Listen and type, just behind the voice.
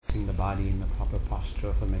placing the body in the proper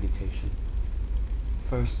posture for meditation.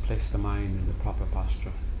 First, place the mind in the proper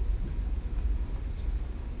posture.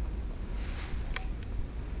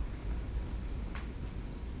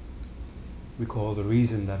 Recall the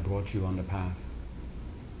reason that brought you on the path.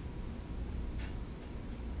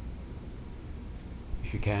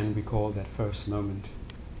 If you can, recall that first moment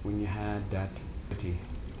when you had that clarity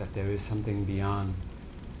that there is something beyond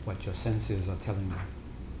what your senses are telling you,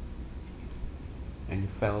 and you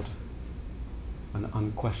felt an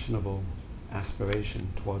unquestionable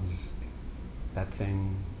aspiration towards that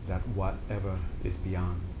thing, that whatever is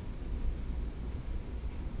beyond.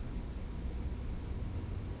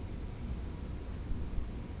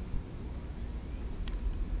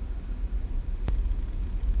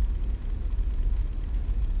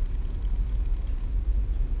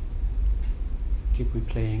 Keep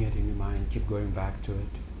replaying it in your mind, keep going back to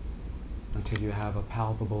it until you have a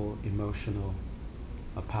palpable emotional,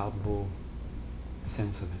 a palpable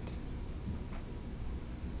sense of it.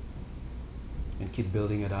 And keep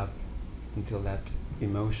building it up until that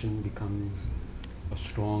emotion becomes a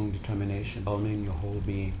strong determination, owning your whole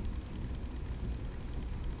being.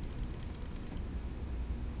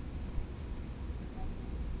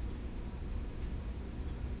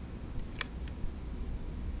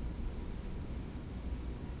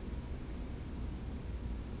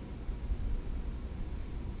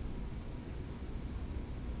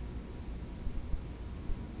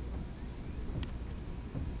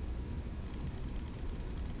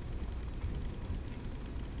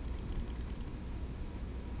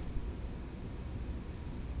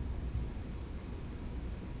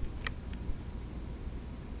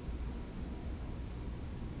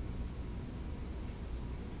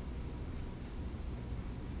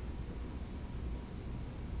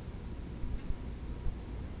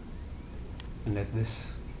 And let this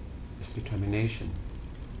determination,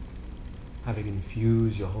 having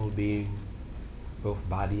infused your whole being, both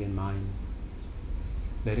body and mind,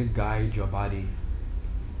 let it guide your body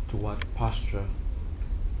to what posture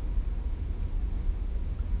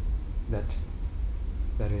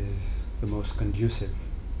that is the most conducive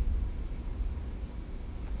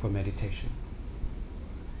for meditation.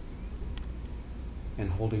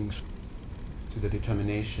 And holding to the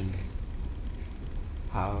determination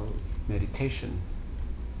how meditation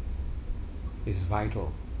is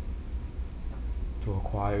vital to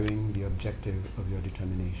acquiring the objective of your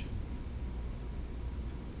determination.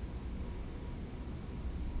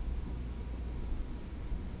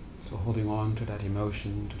 So holding on to that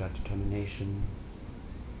emotion, to that determination,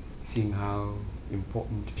 seeing how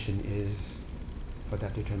important it is for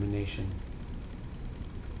that determination.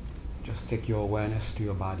 Just take your awareness to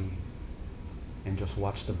your body and just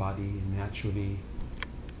watch the body naturally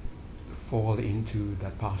fall into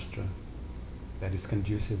that posture that is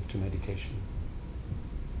conducive to meditation.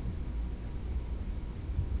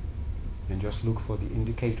 And just look for the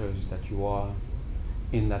indicators that you are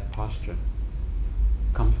in that posture.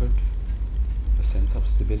 Comfort, a sense of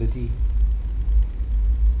stability,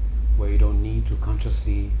 where you don't need to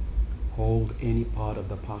consciously hold any part of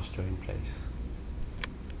the posture in place.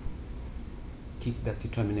 Keep that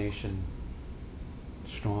determination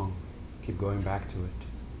strong. Keep going back to it.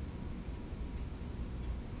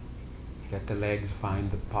 Let the legs find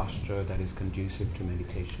the posture that is conducive to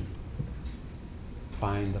meditation.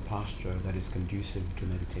 Find the posture that is conducive to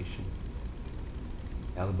meditation.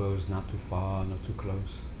 Elbows not too far, not too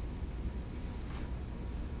close.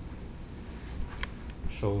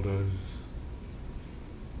 Shoulders,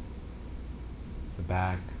 the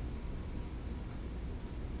back.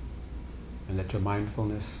 And let your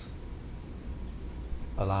mindfulness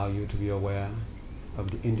allow you to be aware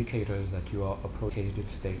of the indicators that you are approaching a meditative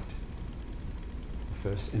state. The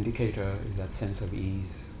first indicator is that sense of ease.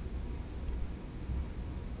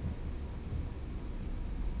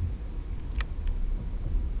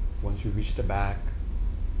 Once you reach the back,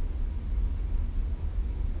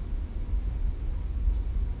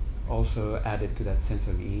 also added to that sense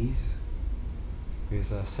of ease is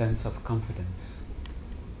a sense of confidence.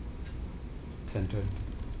 Centered,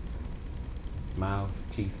 mouth,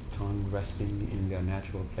 teeth, tongue resting in their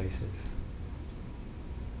natural places.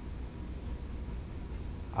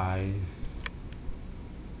 Eyes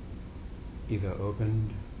either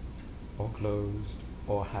opened or closed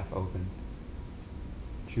or half opened.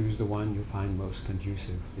 Choose the one you find most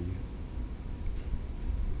conducive for you.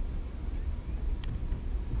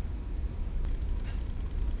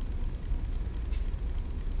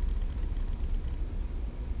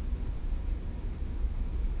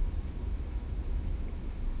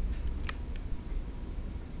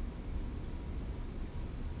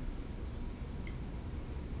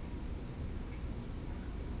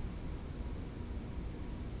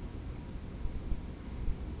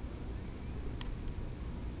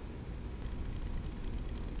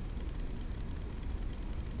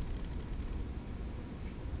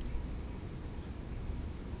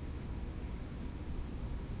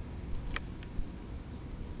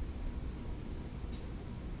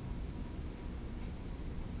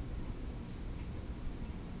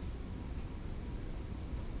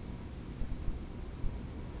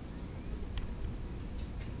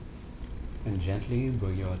 gently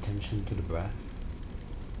bring your attention to the breath.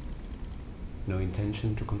 No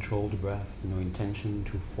intention to control the breath, no intention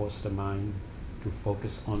to force the mind to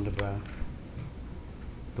focus on the breath.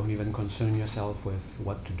 Don't even concern yourself with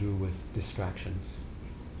what to do with distractions.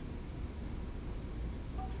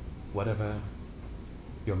 Whatever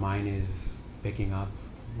your mind is picking up,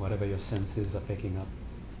 whatever your senses are picking up,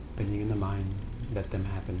 depending in the mind, let them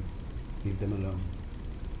happen. Leave them alone.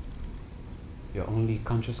 Your only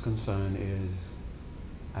conscious concern is,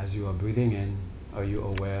 as you are breathing in, are you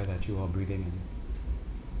aware that you are breathing in?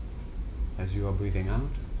 As you are breathing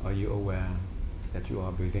out, are you aware that you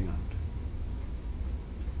are breathing out?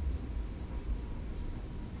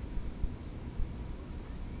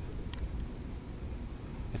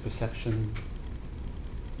 This perception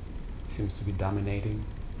seems to be dominating.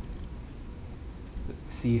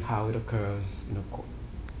 See how it occurs in a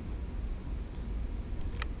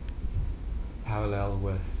parallel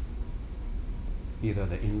with either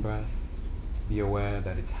the in-breath, be aware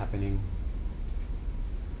that it's happening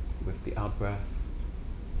with the out-breath,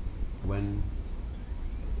 when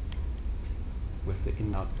with the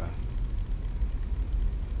in-out breath.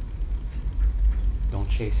 Don't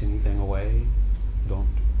chase anything away, don't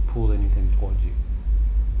pull anything towards you.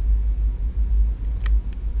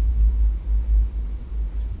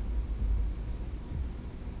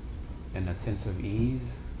 And that sense of ease,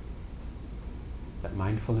 that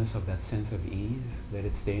mindfulness of that sense of ease, let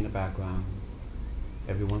it stay in the background.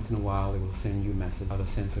 Every once in a while it will send you a message how the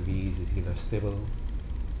sense of ease is either stable,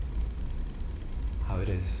 how it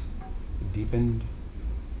is deepened,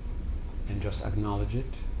 and just acknowledge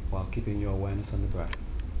it while keeping your awareness on the breath.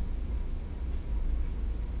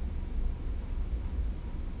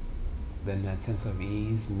 Then that sense of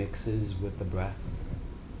ease mixes with the breath,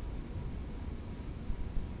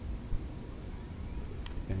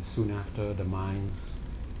 and soon after the mind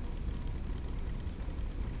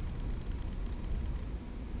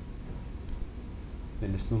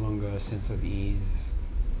then it's no longer a sense of ease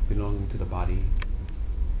belonging to the body,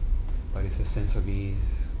 but it's a sense of ease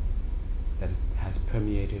that has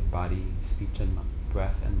permeated body, speech and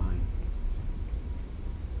breath and mind.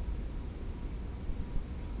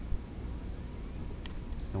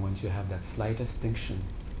 And once you have that slight distinction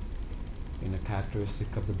in the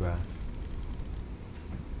characteristic of the breath,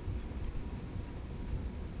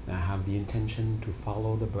 now have the intention to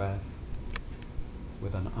follow the breath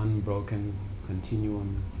with an unbroken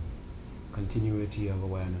continuity of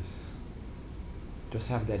awareness. Just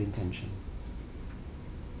have that intention.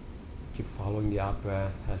 Keep following the out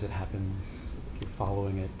breath as it happens. Keep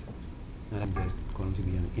following it. And there's going to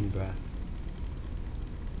be an in breath.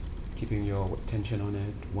 Keeping your attention on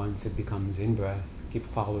it. Once it becomes in breath, keep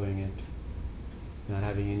following it. Not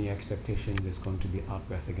having any expectations, it's going to be out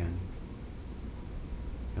breath again.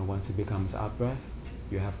 And once it becomes out breath,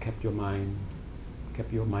 you have kept your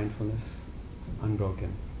mindfulness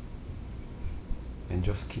unbroken. And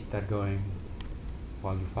just keep that going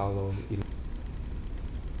while you follow.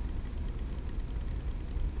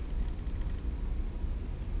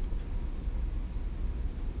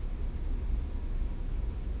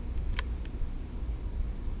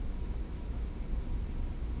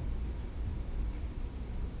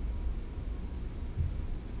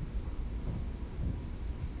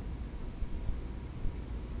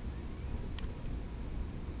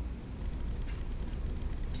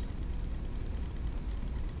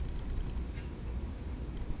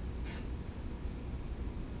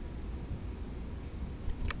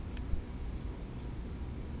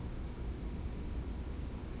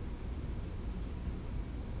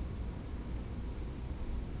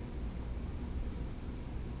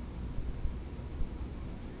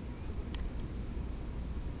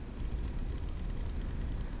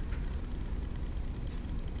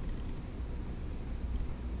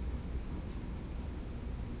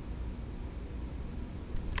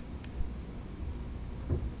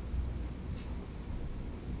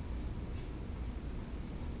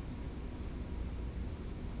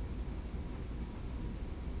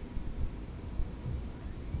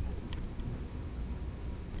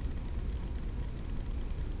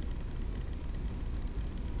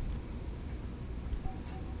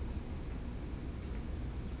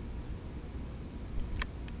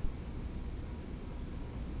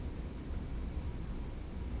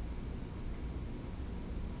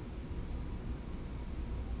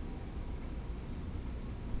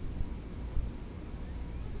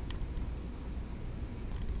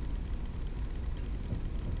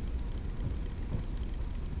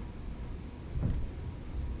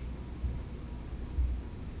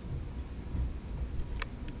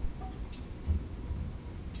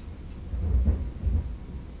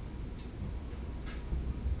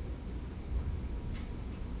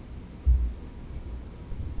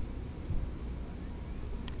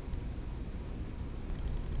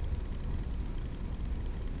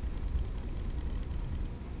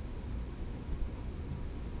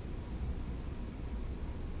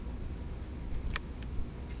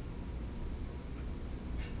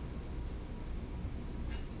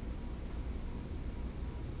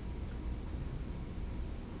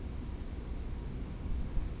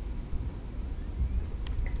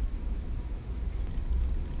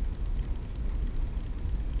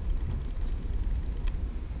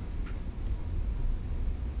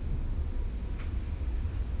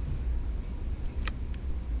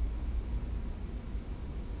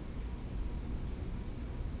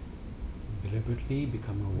 deliberately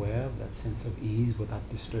become aware of that sense of ease without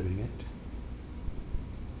disturbing it.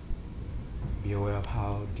 Be aware of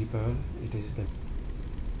how deeper it is than.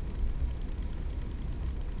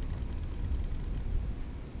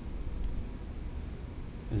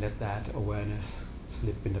 And let that awareness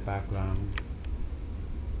slip in the background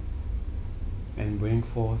and bring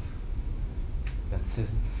forth that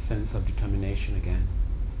sense of determination again,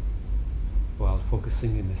 while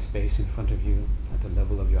focusing in the space in front of you at the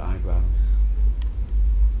level of your eyebrows.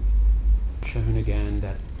 Showing again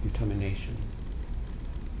that determination,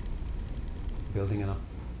 building it up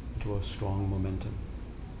into a strong momentum.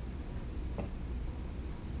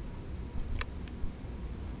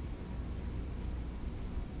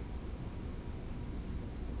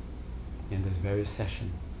 In this very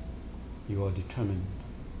session, you are determined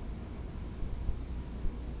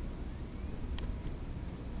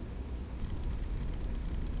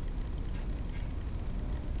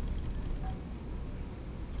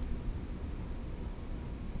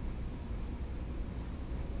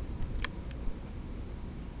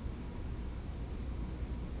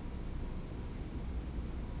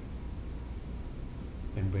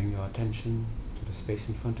and bring your attention to the space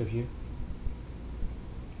in front of you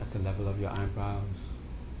at the level of your eyebrows,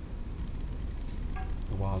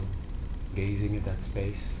 while gazing at that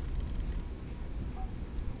space.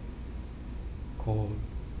 Call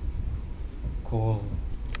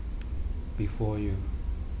before you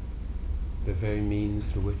the very means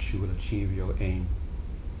through which you will achieve your aim,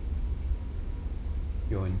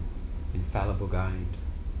 your infallible guide,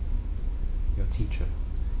 your teacher,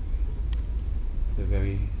 the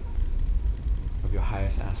very of your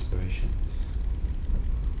highest aspirations.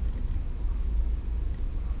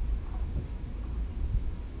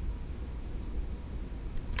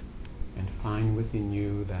 And find within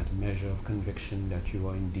you that measure of conviction that you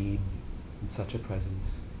are indeed in such a presence.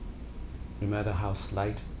 No matter how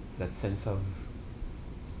slight that sense of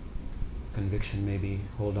conviction may be,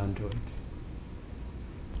 hold on to it.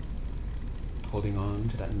 Holding on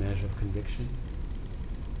to that measure of conviction,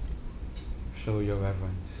 show your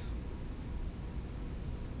reverence.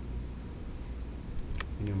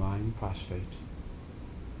 In your mind, prostrate.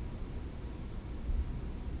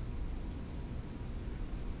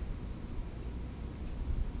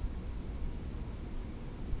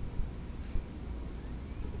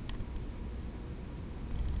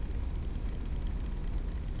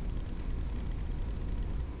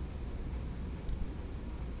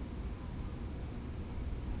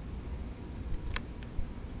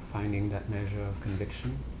 Finding that measure of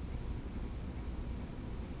conviction.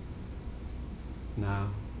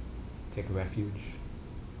 Now, take refuge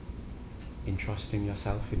in trusting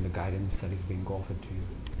yourself in the guidance that is being offered to you.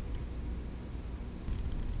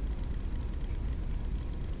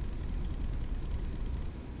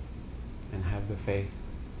 And have the faith,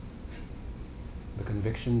 the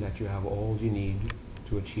conviction that you have all you need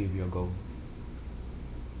to achieve your goal.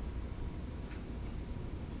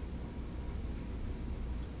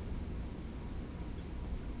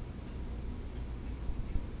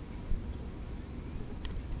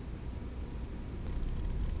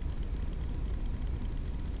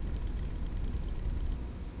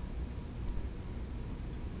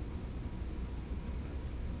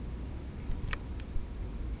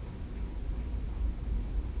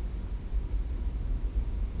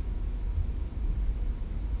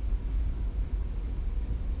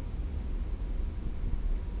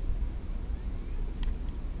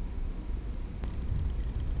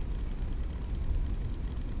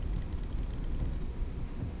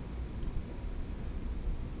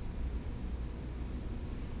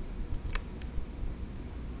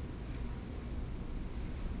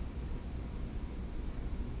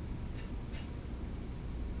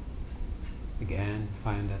 Again,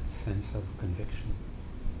 find that sense of conviction,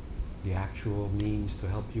 the actual means to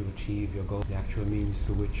help you achieve your goal, the actual means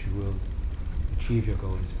through which you will achieve your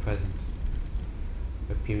goal is present,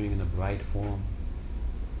 appearing in a bright form.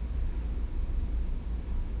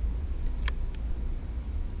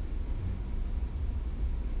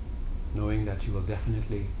 Knowing that you will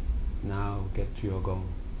definitely now get to your goal.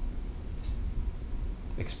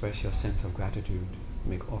 Express your sense of gratitude,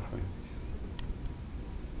 make offerings.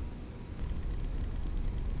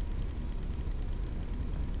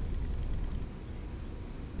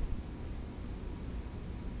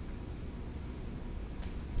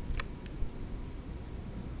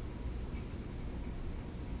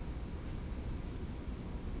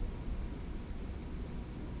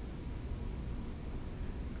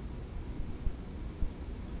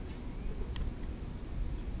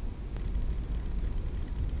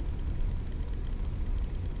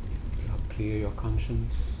 Clear your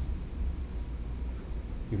conscience,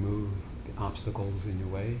 Remove the obstacles in your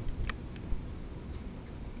way.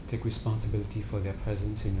 Take responsibility for their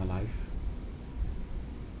presence in your life,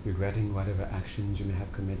 regretting whatever actions you may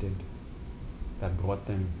have committed that brought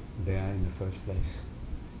them there in the first place.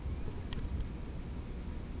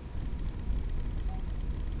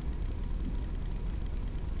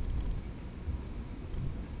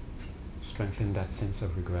 Strengthen that sense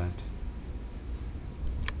of regret.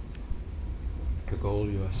 Pick a goal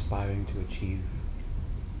you're aspiring to achieve.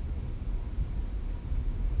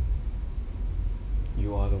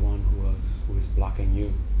 You are the one who is blocking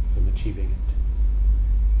you from achieving it.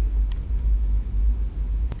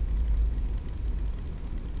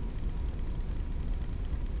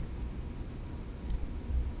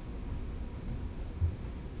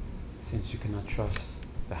 Since you cannot trust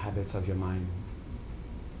the habits of your mind,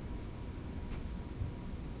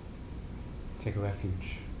 take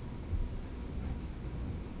refuge.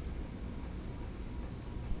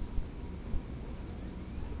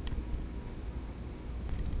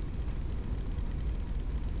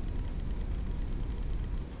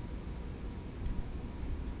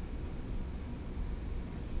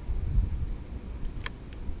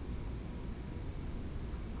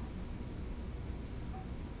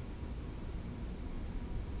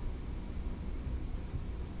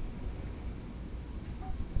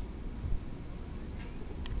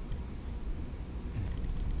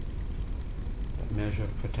 Measure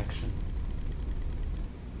of protection.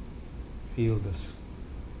 Feel this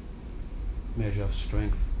measure of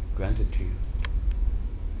strength granted to you.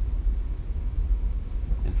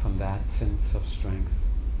 And from that sense of strength,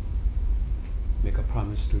 make a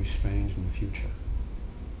promise to restrain in the future.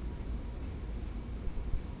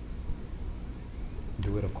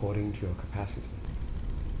 Do it according to your capacity.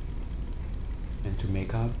 And to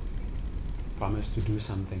make up, promise to do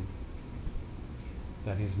something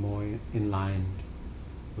that is more in line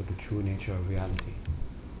with the true nature of reality.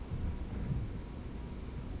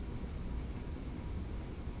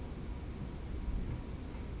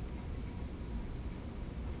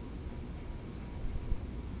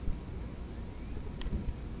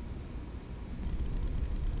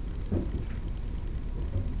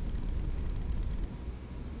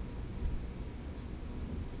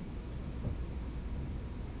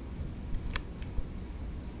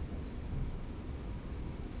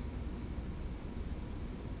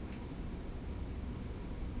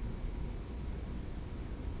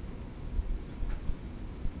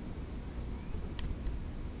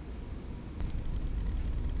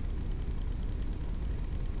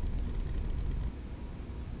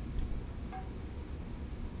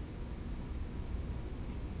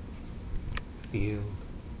 Feel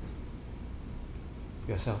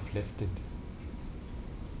yourself lifted.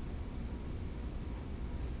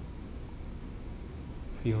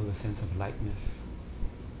 Feel the sense of lightness,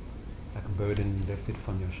 like a burden lifted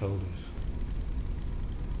from your shoulders.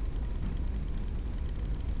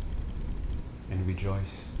 And rejoice.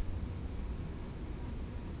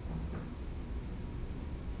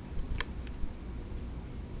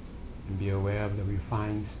 And be aware of the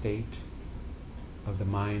refined state of the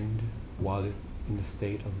mind while it's in the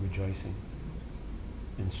state of rejoicing,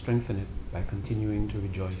 and strengthen it by continuing to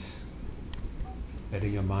rejoice,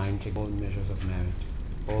 letting your mind take all measures of merit,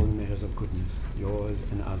 all measures of goodness, yours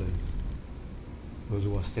and others, those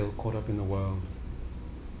who are still caught up in the world,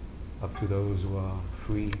 up to those who are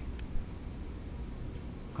free,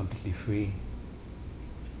 completely free.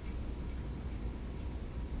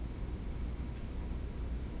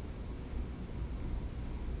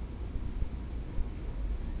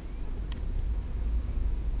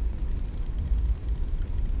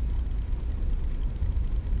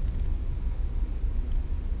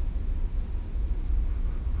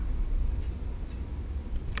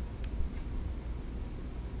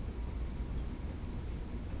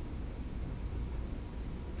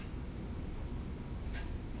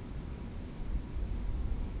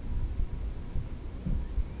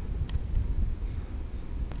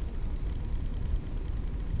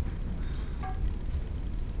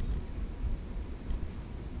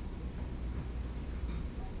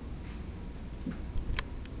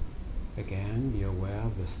 Again, be aware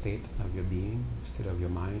of the state of your being, state of your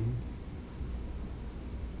mind,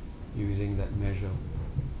 using that measure,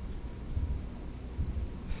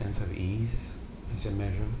 sense of ease as your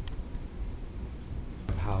measure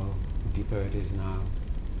of how deeper it is now,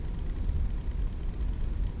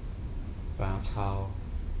 perhaps how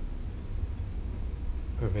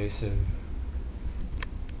pervasive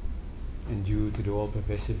and due to the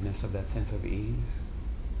all-pervasiveness of that sense of ease,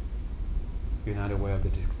 you're not aware of the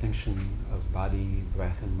distinction of body,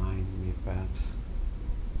 breath, and mind, perhaps.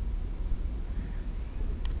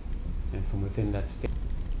 And from within that state,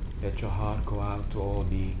 let your heart go out to all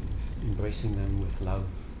beings, embracing them with love,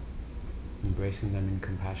 embracing them in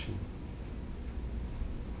compassion,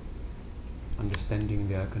 understanding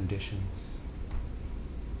their conditions.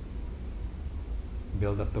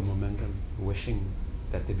 Build up the momentum, wishing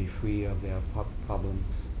that they be free of their problems,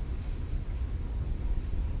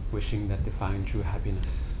 wishing that they find true happiness.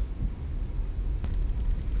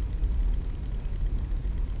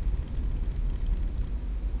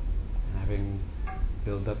 And having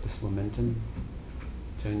built up this momentum,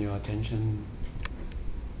 turn your attention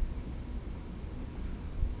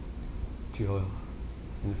to your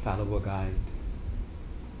infallible guide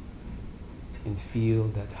and feel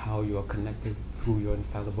that how you are connected through your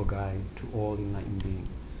infallible guide to all enlightened beings.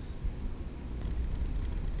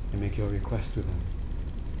 And make your request to them.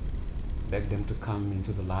 Beg them to come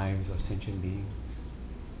into the lives of sentient beings.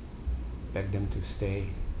 Beg them to stay.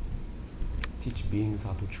 Teach beings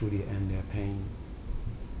how to truly end their pain.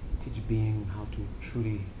 Teach beings how to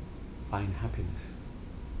truly find happiness.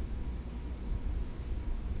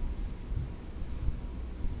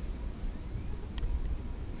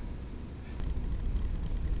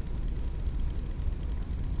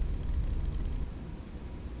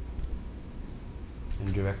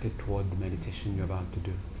 And direct it toward the meditation you're about to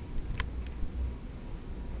do.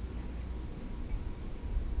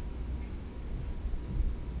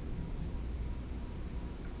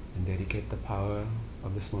 And dedicate the power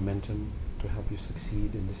of this momentum to help you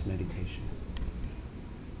succeed in this meditation.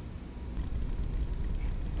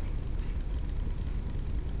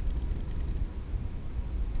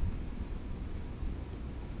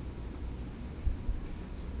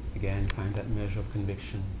 Again, find that measure of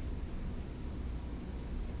conviction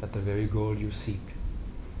that the very goal you seek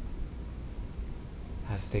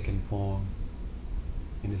has taken form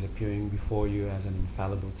and is appearing before you as an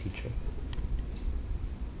infallible teacher,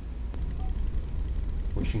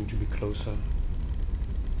 wishing to be closer.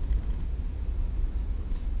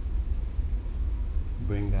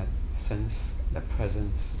 Bring that sense, that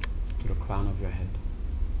presence to the crown of your head.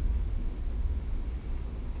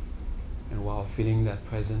 And while feeling that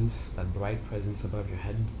presence, that bright presence above your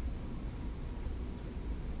head,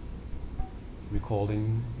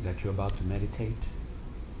 recalling that you're about to meditate,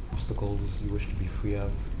 obstacles you wish to be free of,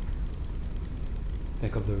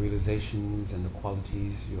 think of the realizations and the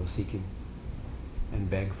qualities you're seeking and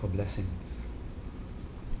beg for blessings.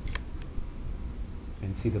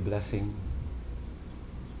 And see the blessing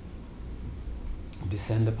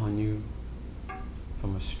descend upon you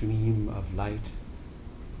from a stream of light,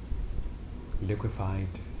 liquefied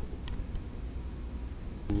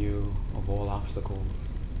you of all obstacles,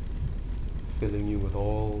 filling you with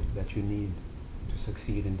all that you need to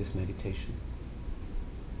succeed in this meditation,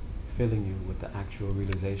 filling you with the actual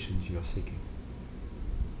realizations you're seeking.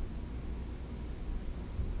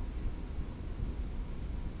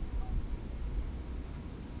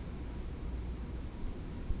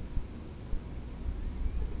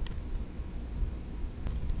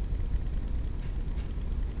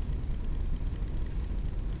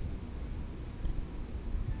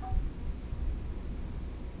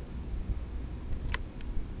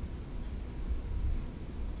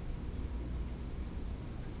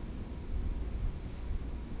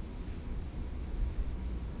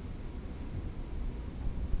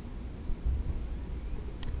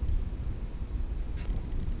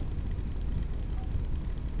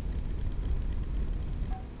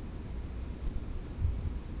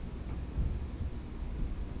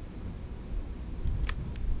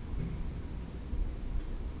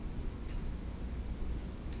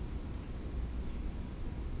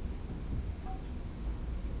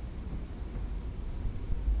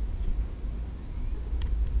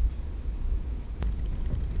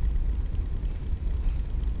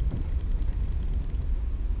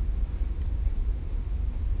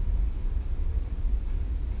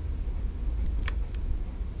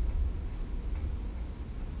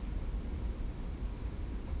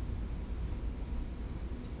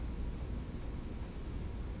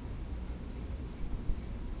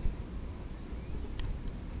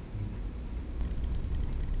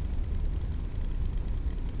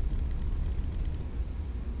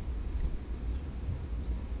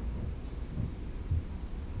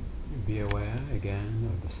 Be aware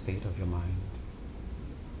again of the state of your mind.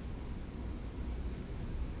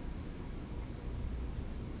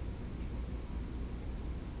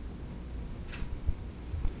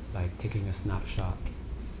 Like taking a snapshot.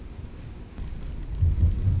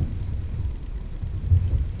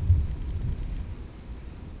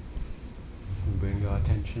 And bring your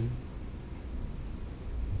attention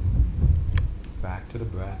back to the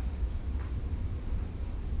breath.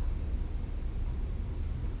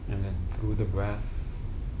 And then through the breath,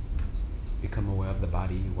 become aware of the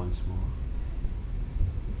body once more.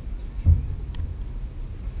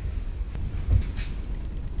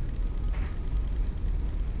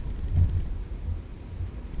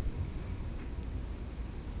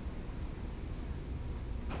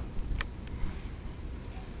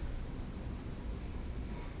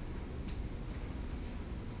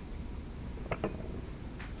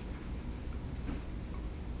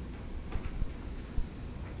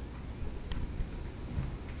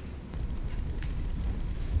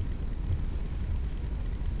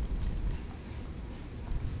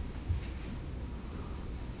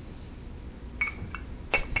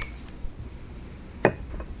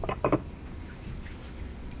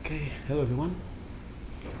 Hello everyone.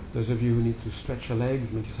 Those of you who need to stretch your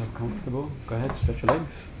legs, make yourself comfortable, go ahead, stretch your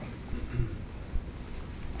legs.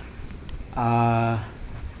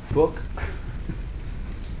 Book.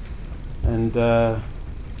 And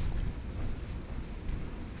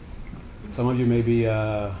some of you may be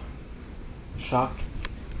shocked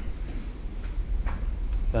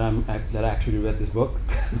that I actually read this book.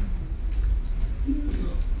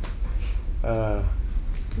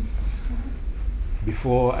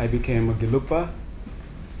 Before I became a Gelugpa,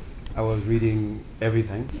 I was reading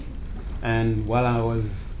everything, and while I was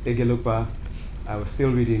a Gelugpa, I was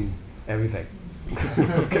still reading everything.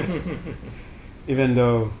 Okay. Even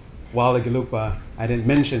though while a Gelugpa, I didn't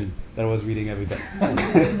mention that I was reading everything.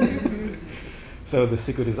 So the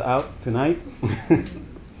secret is out tonight.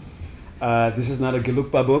 This is not a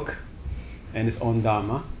Gelugpa book, and it's on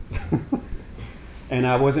Dharma.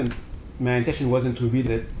 And my intention wasn't to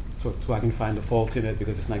read it so I can find the faults in it,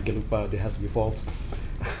 because it's not Gelugpa, there has to be faults.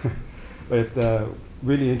 But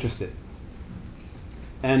really interested.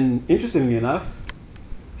 And interestingly enough,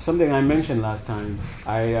 something I mentioned last time,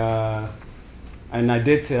 I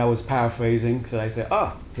did say I was paraphrasing, so I said,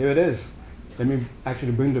 here it is. Let me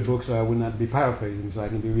actually bring the book so I would not be paraphrasing, so I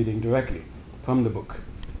can be reading directly from the book.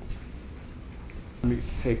 Let me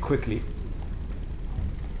say quickly.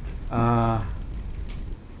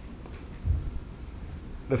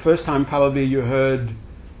 The first time probably you heard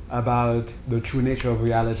about the true nature of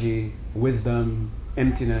reality, wisdom,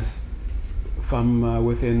 emptiness from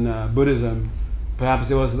within Buddhism, perhaps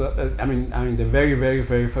it was the very, very,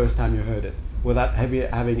 very first time you heard it, without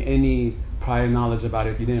having any prior knowledge about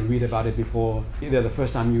it. You didn't read about it before. Either the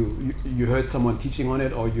first time you heard someone teaching on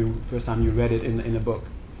it, or first time you read it in a book.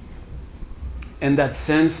 And that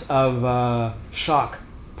sense of shock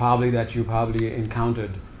probably that you probably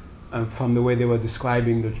encountered from the way they were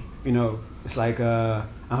describing it's like I'm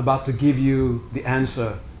about to give you the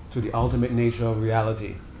answer to the ultimate nature of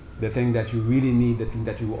reality, the thing that you really need, the thing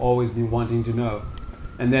that you've always been wanting to know.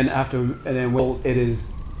 And then it is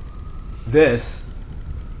this,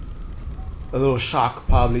 a little shock.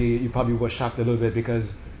 You probably were shocked a little bit because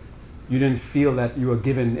you didn't feel that you were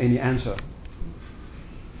given any answer.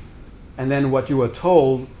 And then what you were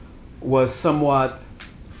told was somewhat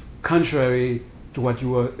contrary to what you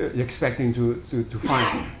were expecting to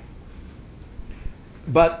find.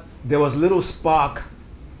 But there was a little spark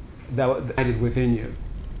that was ignited within you.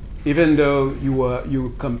 Even though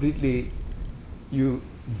you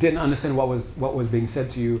didn't understand what was being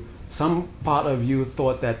said to you, some part of you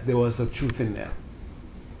thought that there was a truth in there.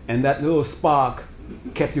 And that little spark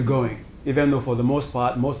kept you going. Even though for the most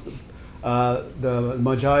part, the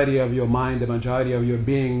majority of your mind, the majority of your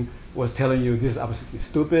being was telling you, this is absolutely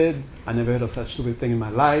stupid, I never heard of such stupid thing in my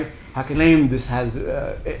life, how can I claim this has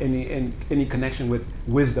any connection with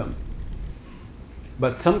wisdom?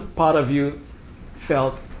 But some part of you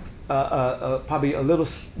felt probably a little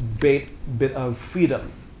bit of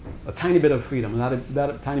freedom, a tiny bit of freedom,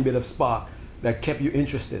 that tiny bit of spark that kept you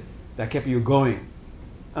interested, that kept you going.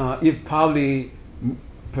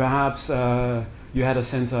 Perhaps you had a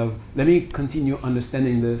sense of, let me continue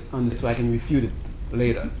understanding this so I can refute it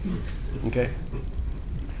later. Okay?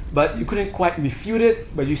 But you couldn't quite refute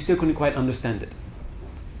it, but you still couldn't quite understand it.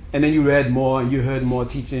 And then you read more, and you heard more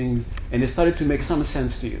teachings, and it started to make some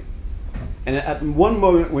sense to you. And at one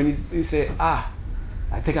moment when you say, I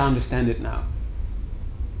think I understand it now,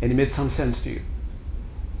 and it made some sense to you,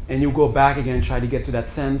 and you go back again, try to get to that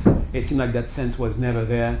sense, it seemed like that sense was never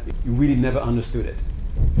there. You really never understood it.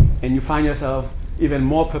 And you find yourself even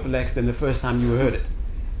more perplexed than the first time you heard it.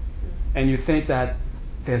 And you think that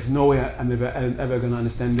there's no way I'm ever going to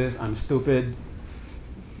understand this, I'm stupid.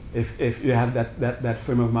 If you have that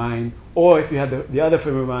frame of mind, or if you have the other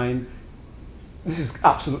frame of mind, this is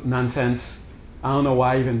absolute nonsense. I don't know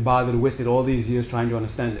why I even bothered, wasted all these years trying to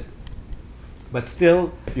understand it. But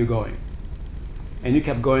still, you're going. And you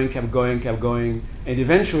kept going, and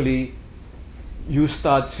eventually you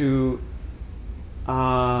start to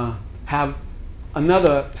have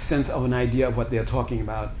another sense of an idea of what they're talking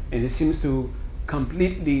about, and it seems to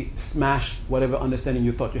completely smash whatever understanding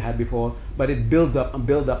you thought you had before, but it builds up and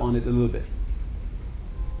builds up on it a little bit.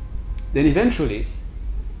 Then eventually,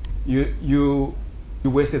 you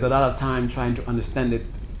wasted a lot of time trying to understand it,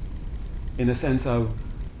 in the sense of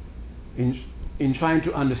in trying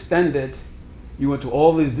to understand it, you went to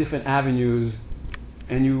all these different avenues,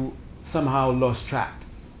 and you somehow lost track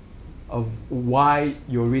of why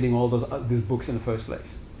you're reading all these books in the first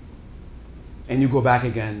place. And you go back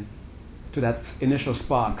again to that initial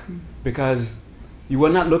spark, because you were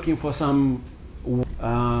not looking for some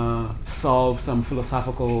solve some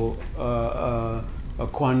philosophical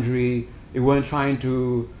quandary. You weren't trying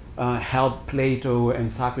to help Plato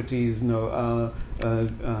and Socrates,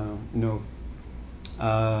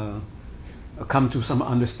 come to some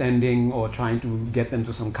understanding, or trying to get them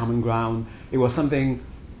to some common ground. It was something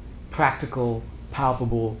practical,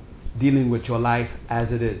 palpable, dealing with your life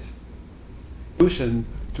as it is. Solution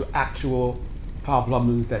to actual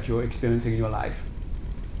problems that you're experiencing in your life.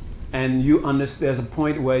 And there's a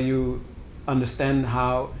point where you understand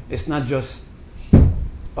how it's not just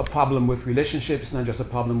a problem with relationships, it's not just a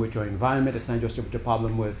problem with your environment, it's not just a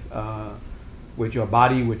problem with your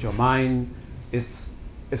body, with your mind.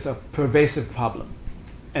 It's a pervasive problem.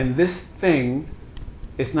 And this thing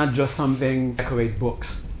is not just something to decorate books.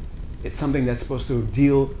 It's something that's supposed to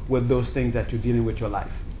deal with those things that you're dealing with your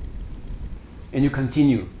life. And you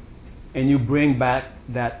continue, and you bring back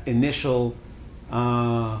that initial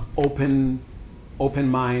open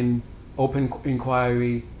mind, open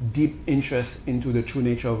inquiry, deep interest into the true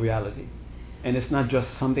nature of reality. And it's not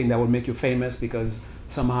just something that will make you famous because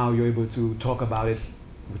somehow you're able to talk about it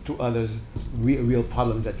to others, real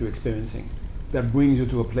problems that you're experiencing, that brings you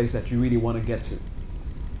to a place that you really want to get to.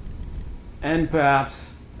 And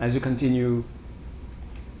perhaps as you continue,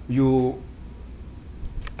 you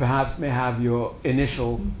perhaps may have your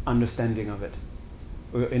initial understanding of it,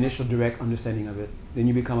 or your initial direct understanding of it. Then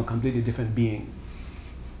you become a completely different being.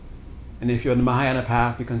 And if you're on the Mahayana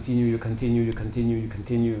path, you continue.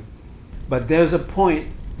 But there's a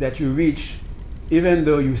point that you reach, even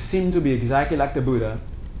though you seem to be exactly like the Buddha,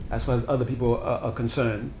 as far as other people are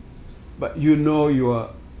concerned, but you know you are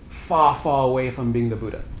far, far away from being the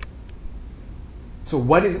Buddha. So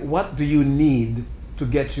what do you need to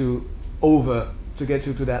get you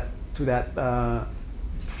to that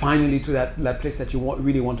finally to that place that you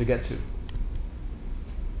really want to get to?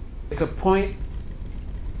 It's a point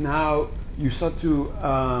now you start to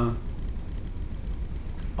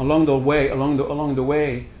along the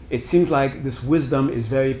way it seems like this wisdom is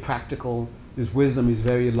very practical, this wisdom is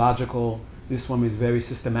very logical, this one is very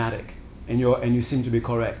systematic, and you seem to be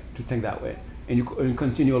correct to think that way, and you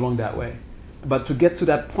continue along that way. But to get to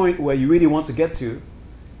that point where you really want to get to,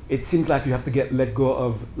 it seems like you have to let go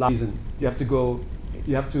of reason. You have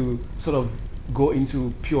to sort of go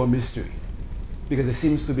into pure mystery, because it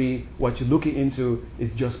seems to be what you're looking into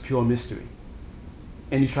is just pure mystery.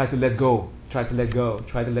 And you try to let go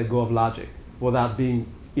of logic without being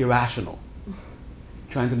irrational.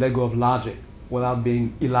 Trying to let go of logic without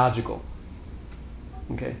being illogical.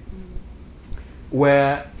 Okay?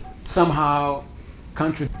 Where somehow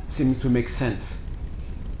contradiction seems to make sense.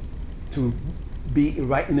 To be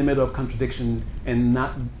right in the middle of contradiction and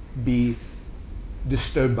not be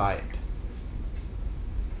disturbed by it.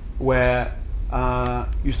 Where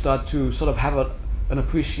you start to sort of have an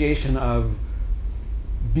appreciation of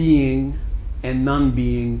being and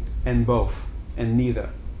non-being and both and neither,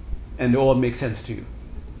 and they all make sense to you,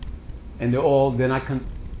 and they're not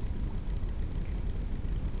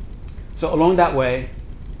so along that way,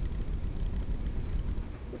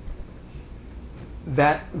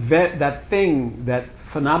 that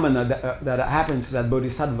phenomena that happens to that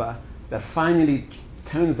bodhisattva, that finally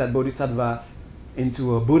turns that bodhisattva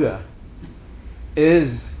into a Buddha,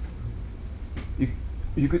 is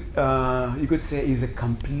you could say is a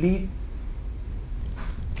complete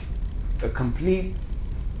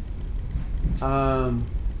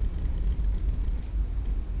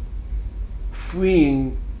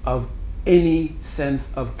freeing of any sense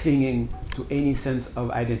of clinging to any sense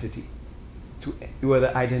of identity, to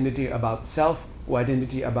whether identity about self or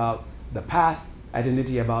identity about the path,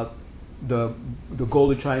 identity about the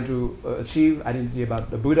goal you're trying to achieve, identity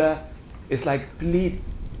about the Buddha. It's like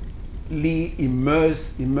completely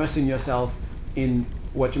immersing yourself in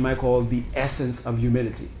what you might call the essence of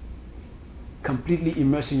humility. Completely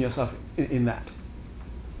immersing yourself in that.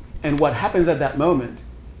 And what happens at that moment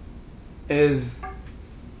is,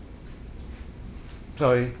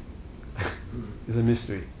 is a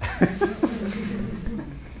mystery.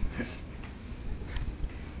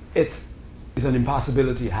 it's an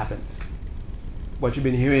impossibility happens. What you've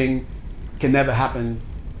been hearing can never happen.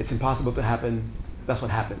 It's impossible to happen. That's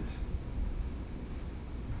what happens.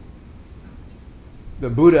 The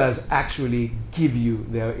Buddhas actually give you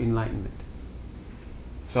their enlightenment.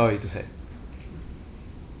 Sorry to say.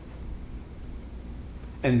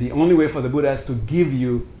 And the only way for the Buddhas to give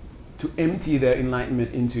you, to empty their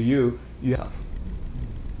enlightenment into you, you have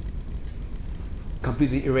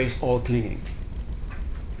completely erase all clinging.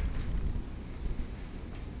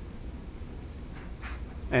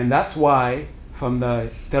 And that's why from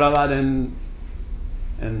the Theravadan,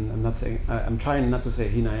 and I'm trying not to say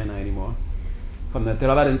Hinayana anymore, from the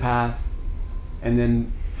Theravadan path, and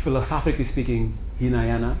then philosophically speaking,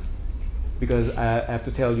 Hinayana, because I have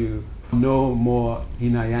to tell you, no more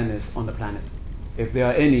Hinayanas on the planet. If there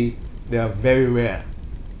are any, they are very rare.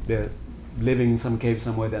 They're living in some cave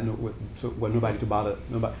somewhere that where nobody to bother,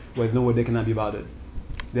 where nowhere they cannot be bothered.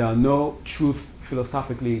 There are no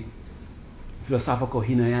philosophical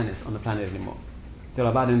Hinayanas on the planet anymore.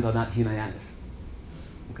 Theravadins are not Hinayanas.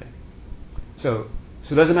 Okay. So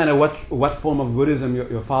it doesn't matter what form of Buddhism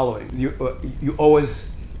you're following. You always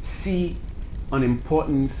see an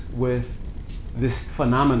importance with this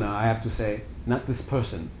phenomena, I have to say, not this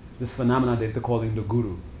person, this phenomena that they're calling the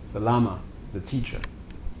Guru, the Lama, the teacher.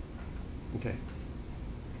 Okay.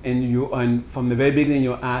 And from the very beginning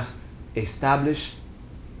you ask, establish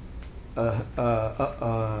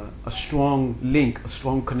a strong link, a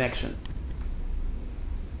strong connection.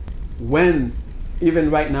 When, even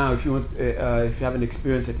right now, if you haven't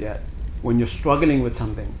experienced it yet, when you're struggling with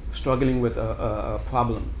something, struggling with a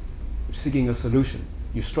problem, seeking a solution,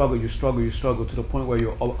 you struggle to the point where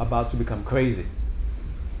you're about to become crazy.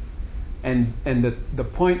 And the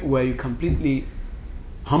point where you completely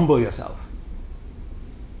humble yourself.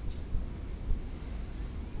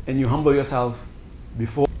 And you humble yourself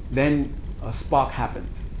before, then a spark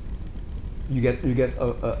happens. You get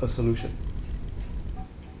a solution.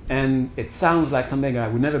 And it sounds like something I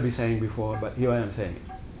would never be saying before, but here I am saying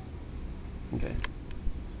it. Okay.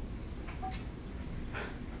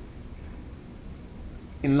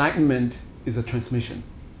 Enlightenment is a transmission.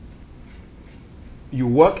 You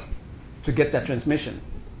work to get that transmission.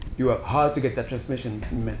 You work hard to get that transmission.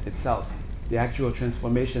 Enlightenment itself, the actual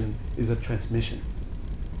transformation, is a transmission.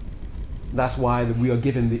 That's why we are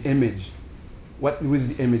given the image. What is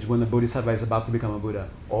the image when the Bodhisattva is about to become a Buddha?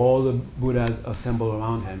 All the Buddhas assemble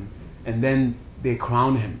around him, and then they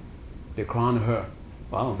crown him. They crown her.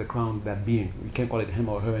 Well, they crown that being. We can't call it him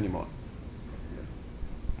or her anymore.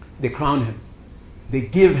 They crown him. They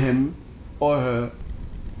give him or her,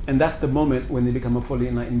 and that's the moment when they become a fully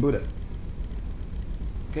enlightened Buddha.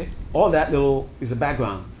 Okay? All that little is a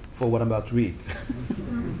background for what I'm about to read.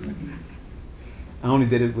 I only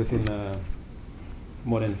did it within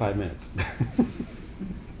more than 5 minutes.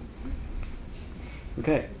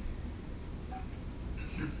 Okay.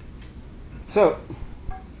 So,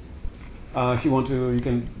 if you want to, you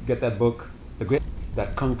can get that book, The Great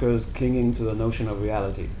That Conquers Clinging to the Notion of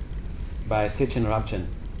Reality, by Sitchin Rabchen.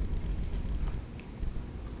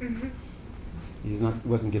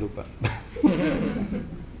 Wasn't Gelupa.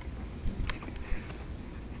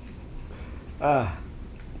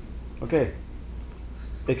 Okay.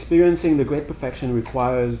 Experiencing the great perfection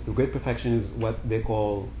requires, the great perfection is what they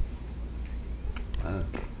call,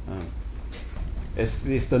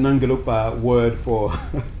 it's the non-Gelupa word for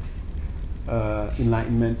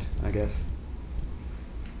enlightenment, I guess.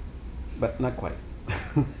 But not quite.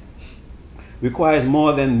 Requires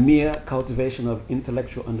more than mere cultivation of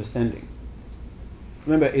intellectual understanding.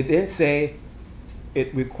 Remember, it didn't say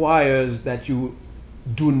it requires that you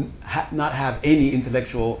do not have any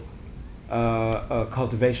intellectual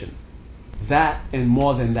cultivation. That and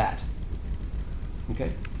more than that.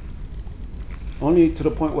 Okay? Only to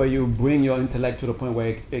the point where you bring your intellect to the point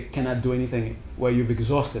where it cannot do anything, where you've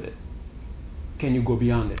exhausted it, can you go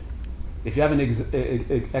beyond it. If you haven't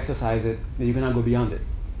exercised it, then you cannot go beyond it.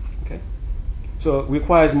 Okay? So it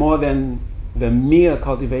requires more than the mere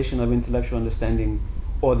cultivation of intellectual understanding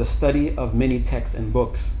or the study of many texts and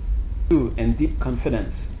books. And deep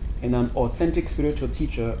confidence in an authentic spiritual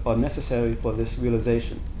teacher are necessary for this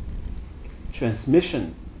realization.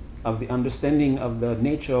 Transmission of the understanding of the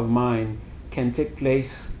nature of mind can take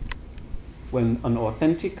place when an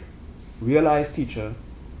authentic, realized teacher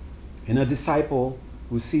and a disciple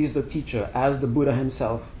who sees the teacher as the Buddha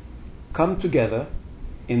himself come together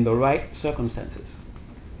in the right circumstances.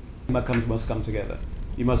 Must come together.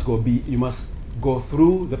 You must go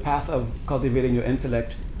through the path of cultivating your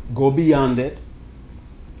intellect, go beyond it,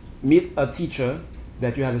 meet a teacher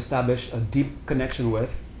that you have established a deep connection with,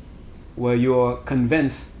 where you're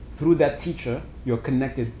convinced through that teacher, you're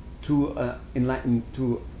connected to enlightened,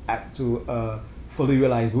 to fully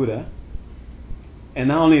realized Buddha. And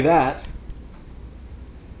not only that,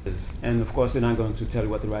 and of course they're not going to tell you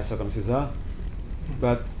what the right circumstances are,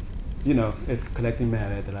 but it's collecting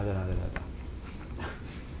merit.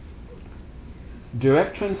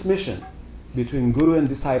 Direct transmission between guru and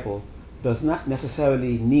disciple does not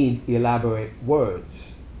necessarily need elaborate words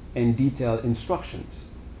and detailed instructions.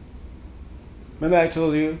 Remember I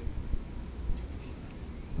told you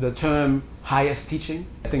the term highest teaching?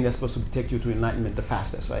 I think that's supposed to take you to enlightenment the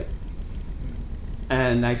fastest, right?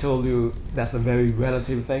 And I told you that's a very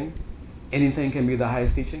relative thing. Anything can be the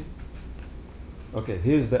highest teaching. Okay,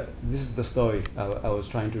 this is the story I was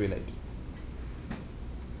trying to relate.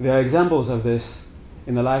 There are examples of this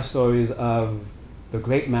in the life stories of the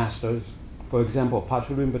great masters. For example,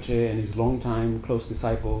 Patrul Rinpoche and his longtime close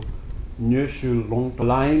disciple Nyushul Longpa,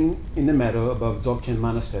 lying in the meadow above Dzogchen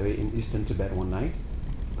Monastery in eastern Tibet one night.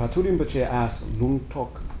 Patrul Rinpoche asked Lung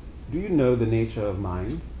Tok, "Do you know the nature of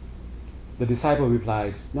mind?" The disciple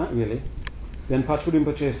replied, "Not really." Then Patrul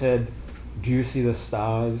Rinpoche said, "Do you see the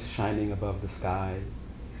stars shining above the sky?"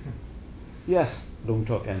 "Yes," Lung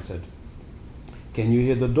Tok answered. "Can you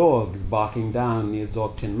hear the dogs barking down near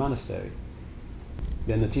Dzogchen Monastery?"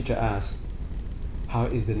 Then the teacher asked, "How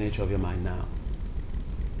is the nature of your mind now?"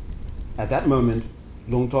 At that moment,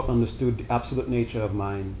 Lung Tok understood the absolute nature of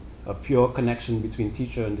mind. A pure connection between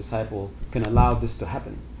teacher and disciple can allow this to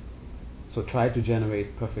happen. So try to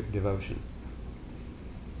generate perfect devotion.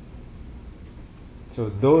 So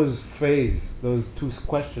those two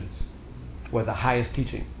questions were the highest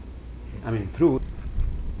teaching. Through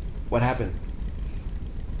what happened,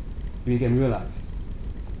 we can realize.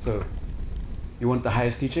 So, you want the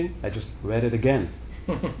highest teaching? I just read it again.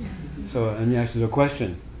 So let me ask you the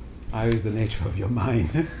question. How is the nature of your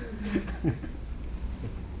mind?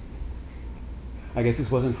 I guess this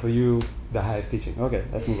wasn't for you the highest teaching. Okay,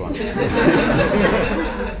 let's move on.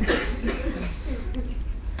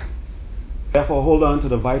 Therefore, hold on to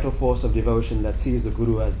the vital force of devotion that sees the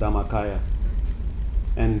Guru as Dhammakaya.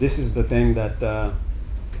 And this is the thing that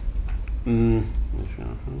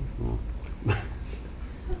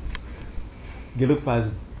Gelugpa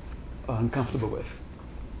is uncomfortable with.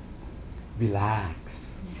 Relax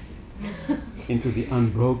into the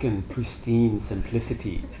unbroken, pristine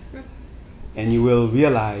simplicity, and you will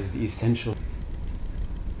realize the essential.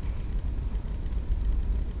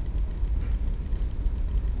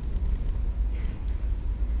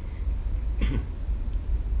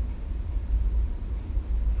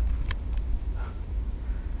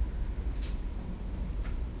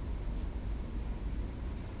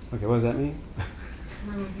 Okay, what does that mean?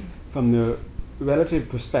 From the relative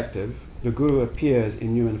perspective, the Guru appears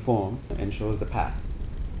in human form and shows the path.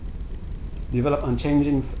 Develop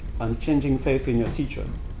unchanging faith in your teacher,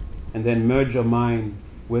 and then merge your mind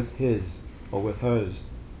with his or with hers.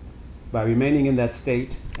 By remaining in that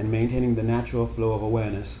state and maintaining the natural flow of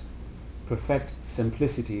awareness, perfect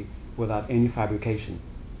simplicity without any fabrication.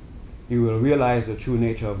 You will realize the true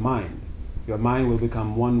nature of mind. Your mind will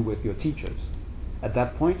become one with your teachers. At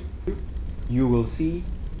that point, you will see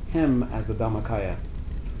him as the Dhammakaya,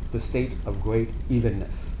 the state of great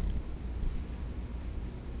evenness.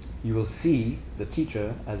 You will see the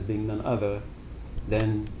teacher as being none other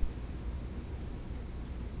than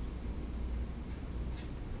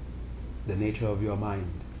the nature of your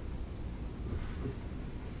mind.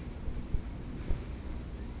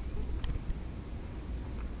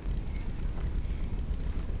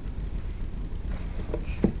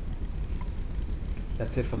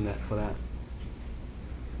 That's it for that.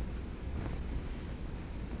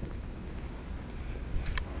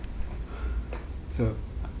 So,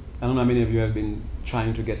 I don't know how many of you have been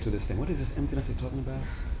trying to get to this thing. What is this emptiness you're talking about?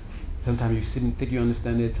 Sometimes you think you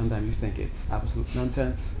understand it, sometimes you think it's absolute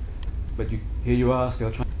nonsense, but here you are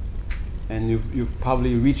still trying. And you've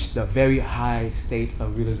probably reached the very high state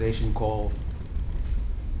of realization called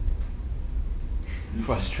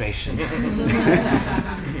frustration.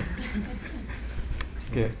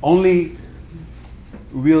 Okay, only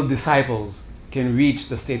real disciples can reach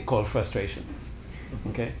the state called frustration.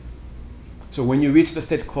 Okay? So when you reach the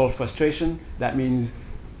state called frustration, that means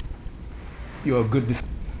you're a good disciple.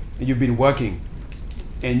 You've been working,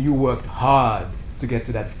 and you worked hard to get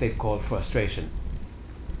to that state called frustration.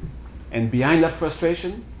 And behind that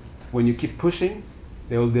frustration, when you keep pushing,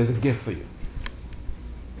 there's a gift for you.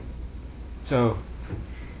 So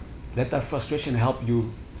let that frustration help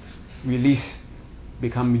you release,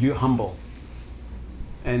 become humble,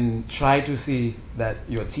 and try to see that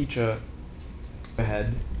your teacher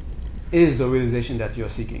ahead is the realization that you're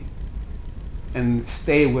seeking. and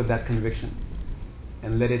stay with that conviction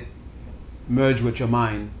and let it merge with your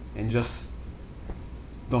mind, and just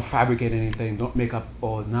don't fabricate anything. Don't make up,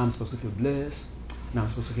 oh, now I'm supposed to feel bliss. Now I'm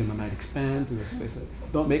supposed to feel my mind expand to the space.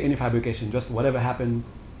 Don't make any fabrication. Just whatever happened,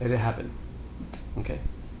 let it happen. Okay?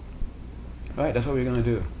 All right, that's what we're going to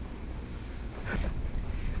do.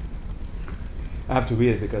 I have to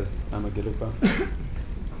read it because I'm a Gelugpa.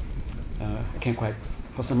 I can't quite,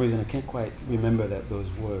 for some reason, I can't quite remember those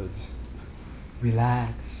words.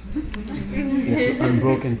 Relax into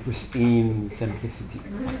unbroken, pristine simplicity.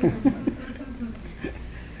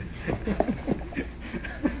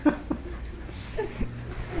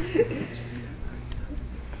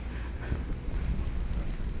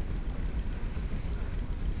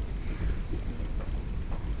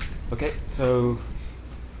 Okay, so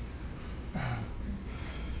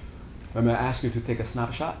I'm going to ask you to take a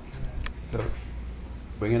snapshot. So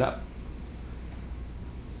bring it up.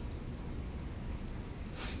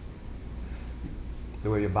 The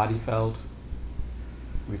way your body felt,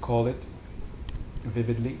 recall it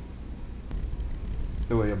vividly.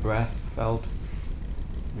 The way your breath felt,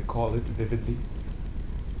 recall it vividly.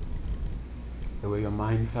 The way your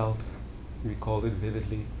mind felt, recall it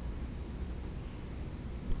vividly.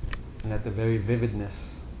 And let the very vividness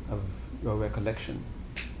of your recollection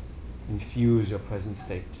infuse your present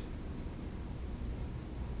state.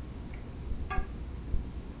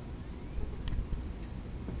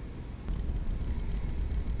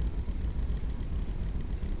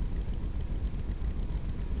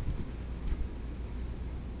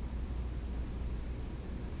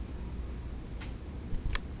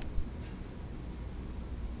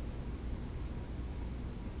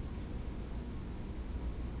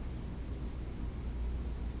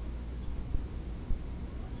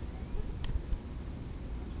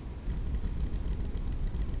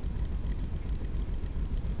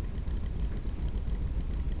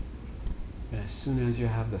 As soon as you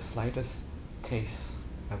have the slightest taste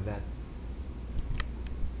of that,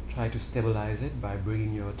 try to stabilize it by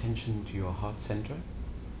bringing your attention to your heart center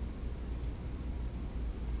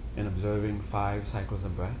and observing 5 cycles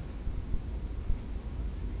of breath.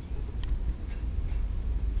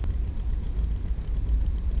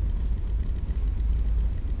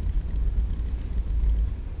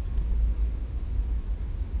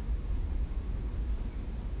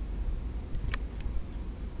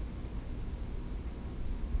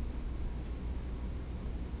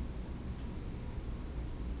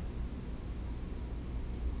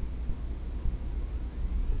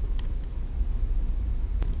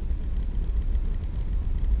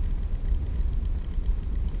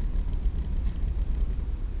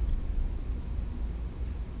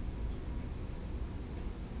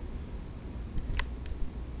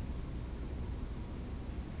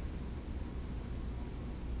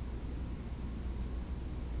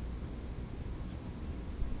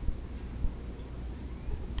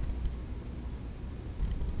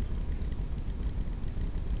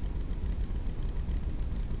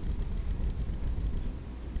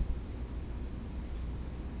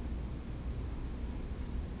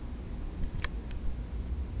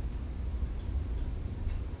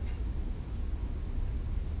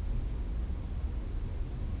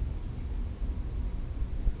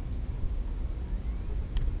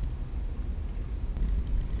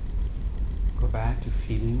 Back to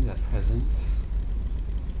feeling that presence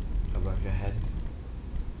above your head.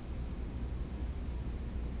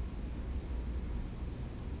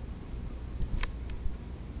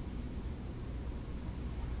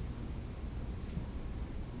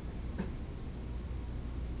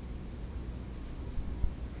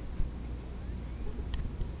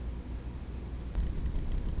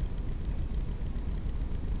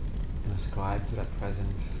 And ascribe to that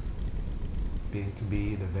presence being to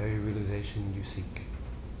be the very realization you seek.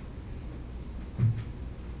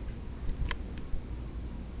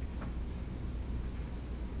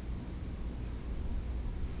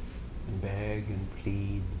 And beg and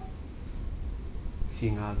plead,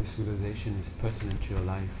 seeing how this realization is pertinent to your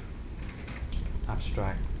life,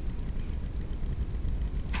 abstract,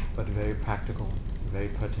 but very practical, very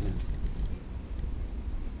pertinent.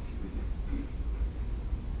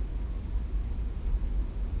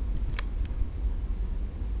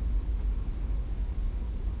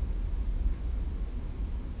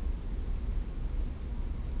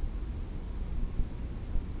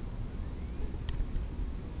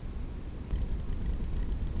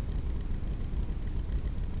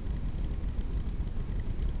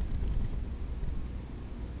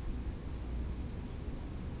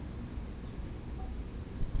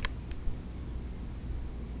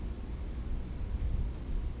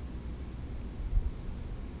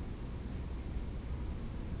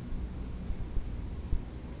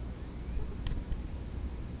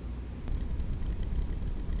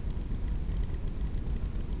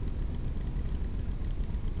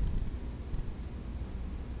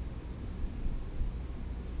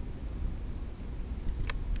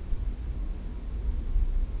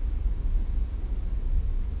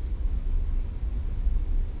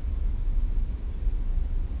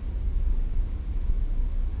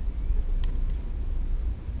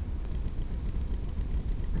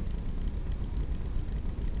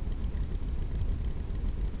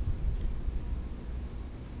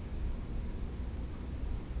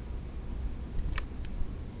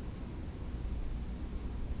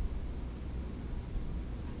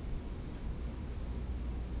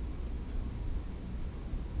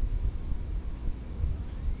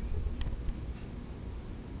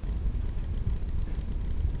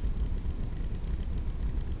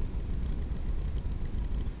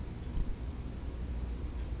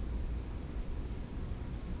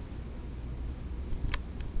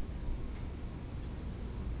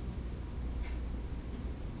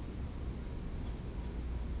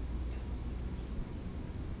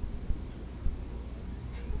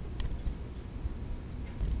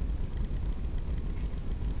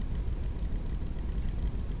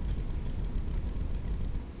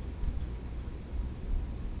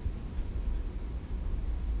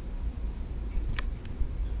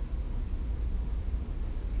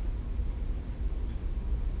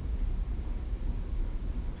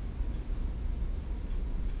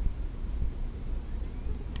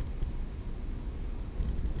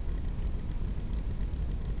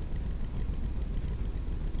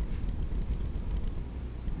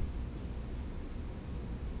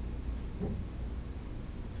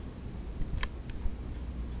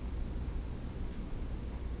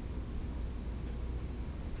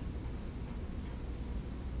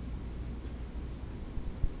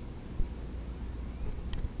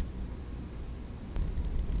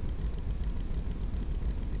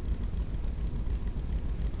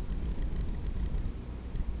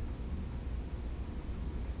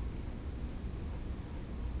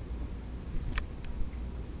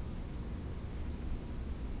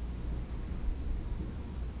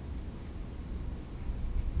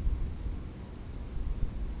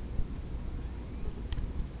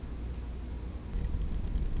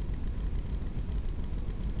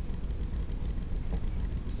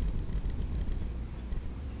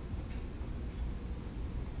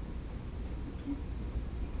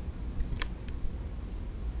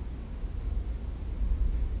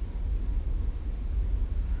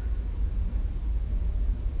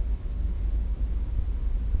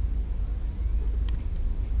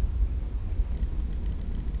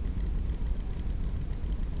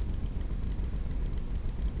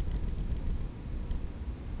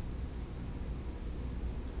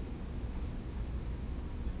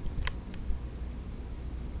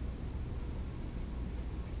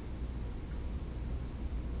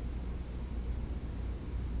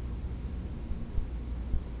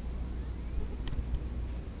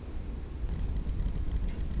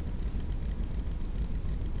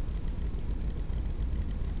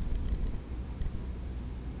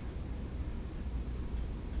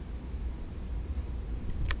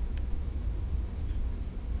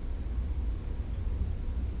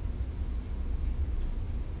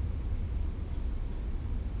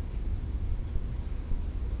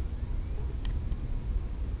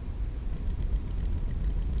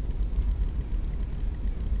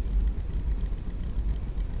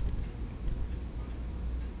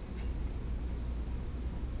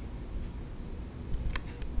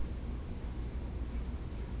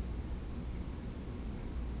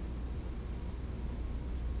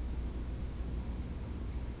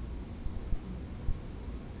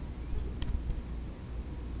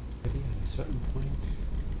 Certain point,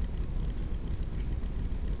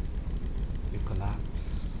 you collapse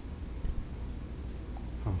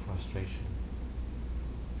from frustration,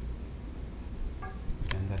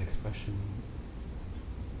 and that expression,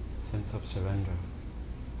 sense of surrender,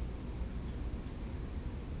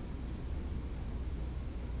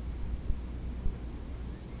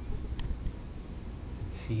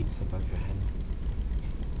 seeds above your head,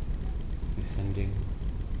 descending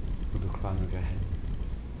through the crown of your head.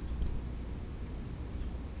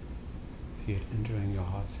 See it entering your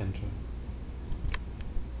heart center,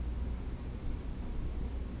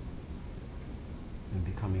 and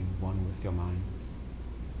becoming one with your mind.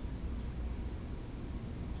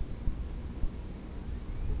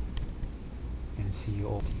 And see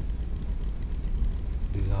all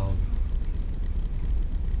dissolve.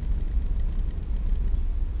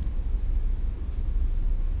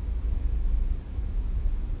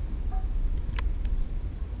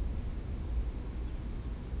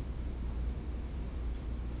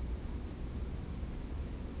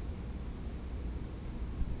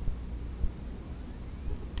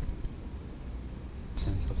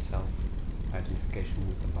 Sense of self, identification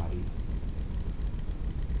with the body,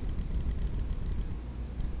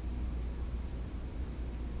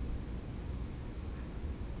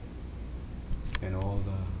 and all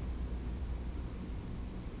the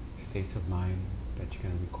states of mind that you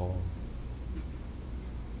can recall,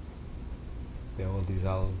 they all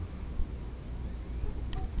dissolve.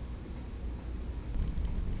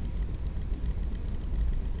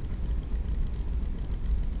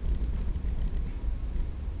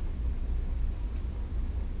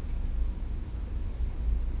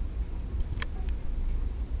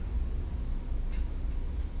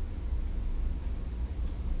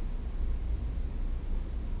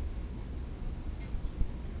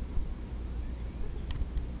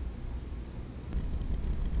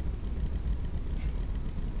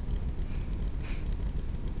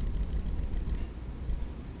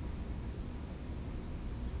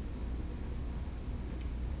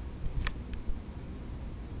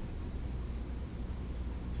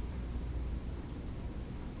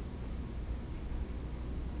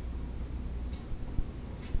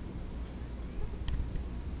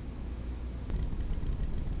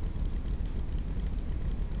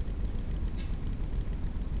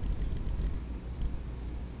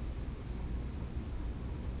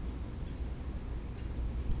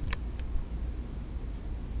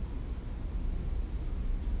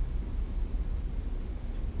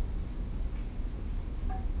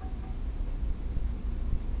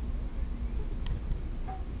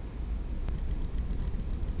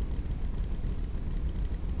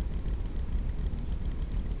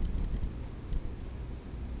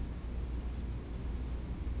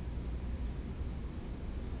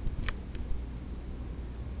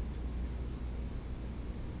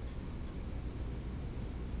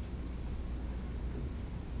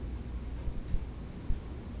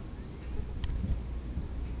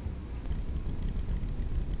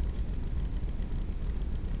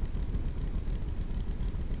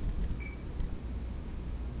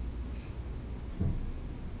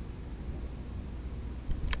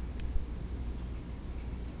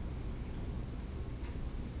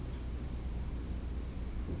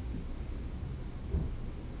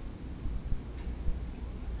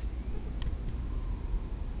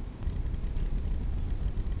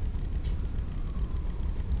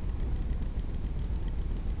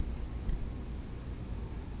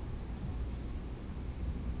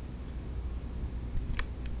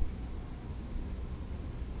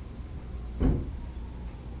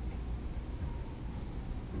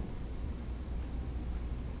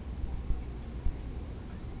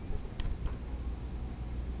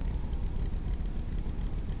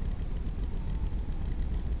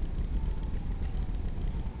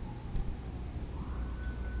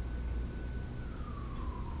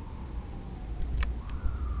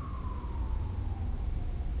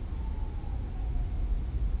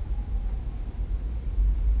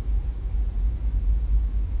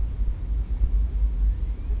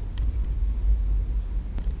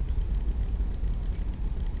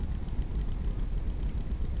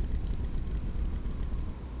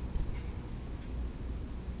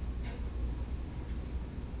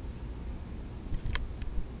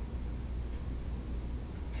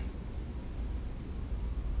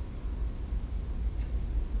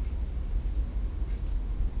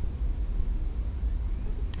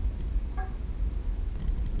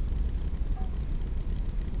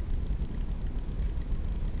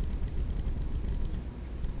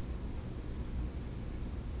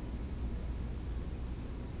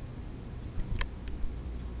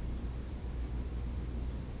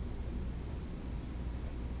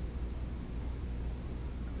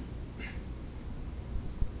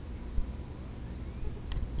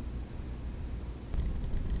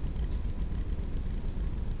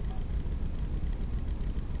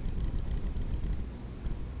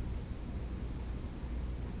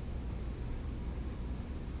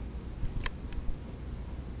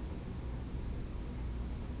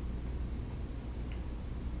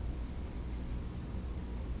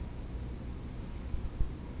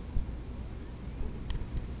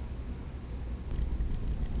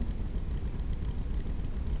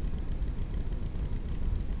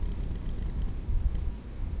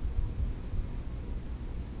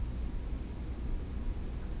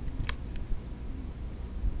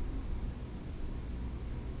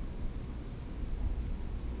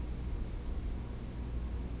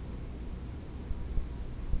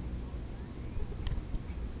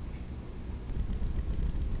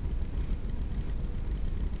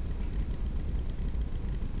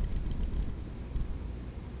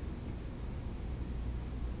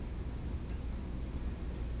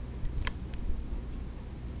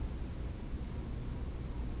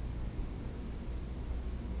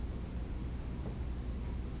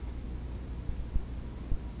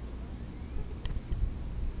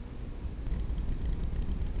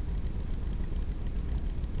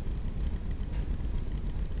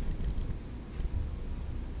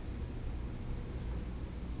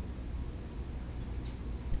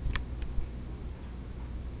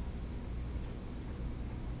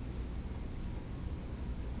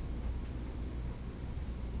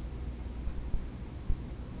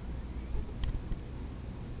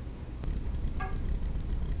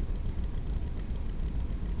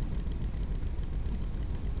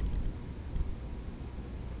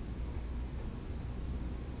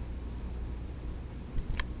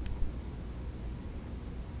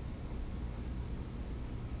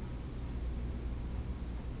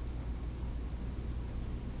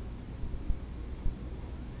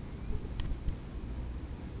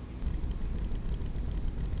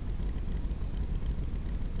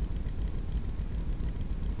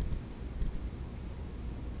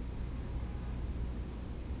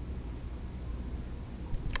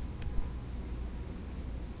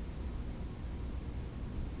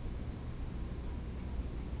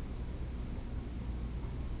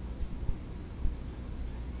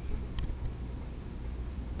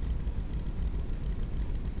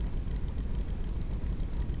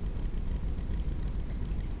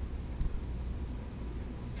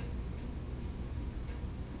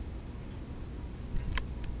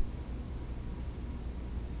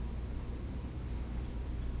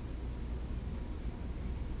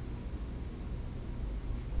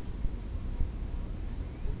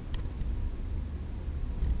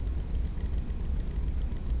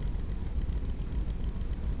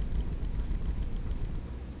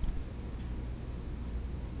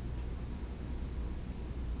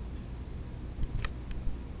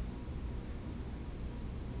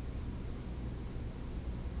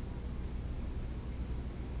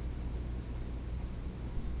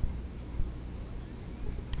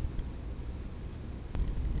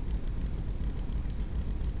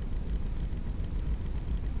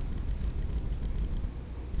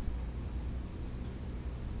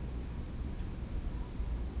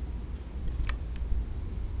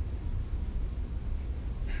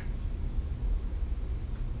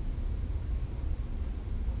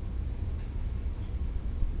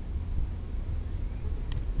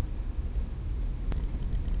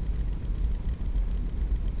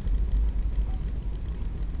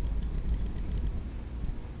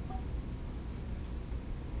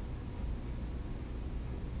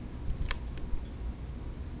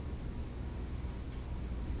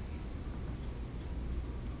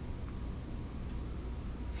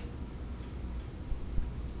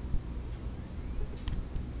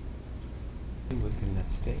 within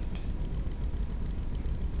that state.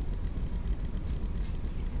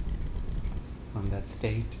 From that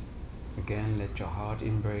state, again, let your heart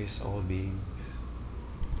embrace all beings,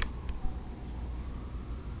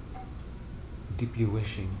 deeply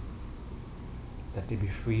wishing that they be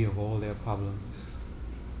free of all their problems,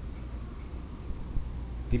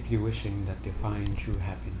 deeply wishing that they find true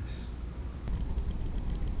happiness.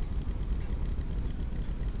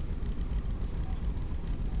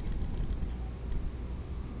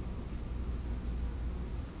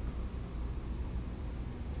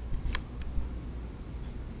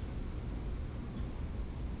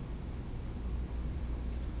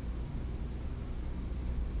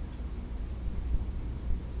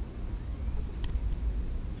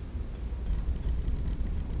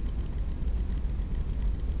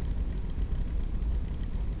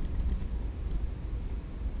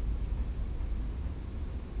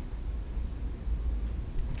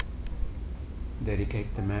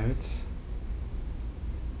 Dedicate the merits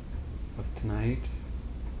of tonight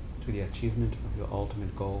to the achievement of your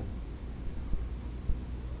ultimate goal.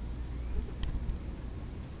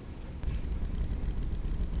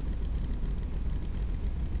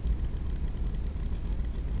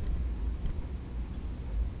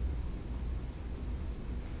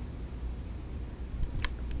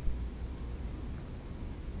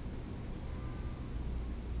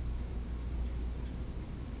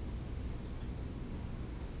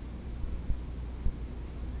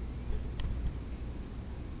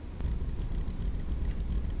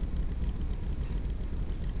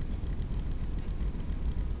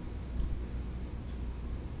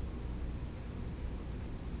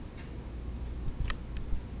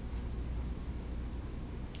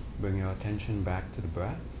 Bring your attention back to the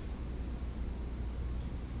breath,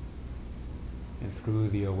 and through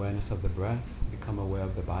the awareness of the breath, become aware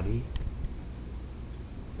of the body,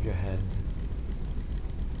 your head.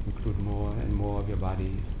 Include more and more of your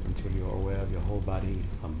body until you're aware of your whole body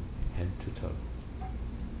from head to toe.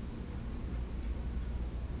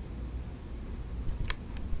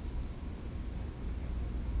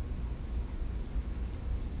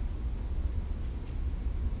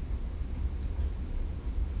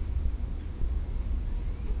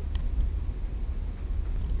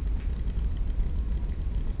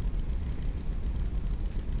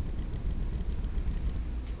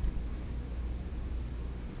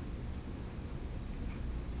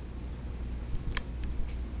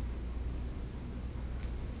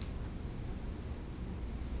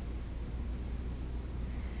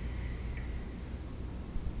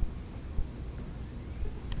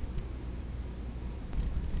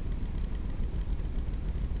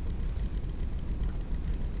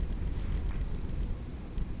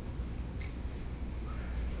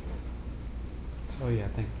 So yeah, I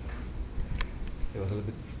think there was a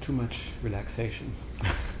little bit too much relaxation.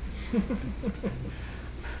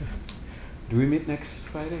 Do we meet next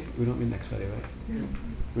Friday? We don't meet next Friday, right? No.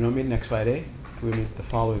 We don't meet next Friday. We meet the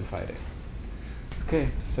following Friday.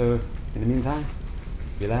 Okay, so in the meantime,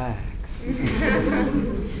 relax.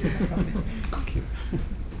 Thank you.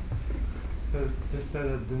 So they said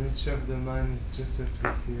that the nature of the mind is just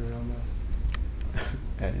what we see around us.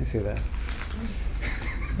 I didn't say that.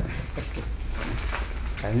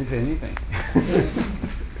 I didn't say anything.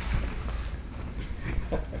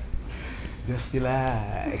 Just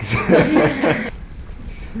relax.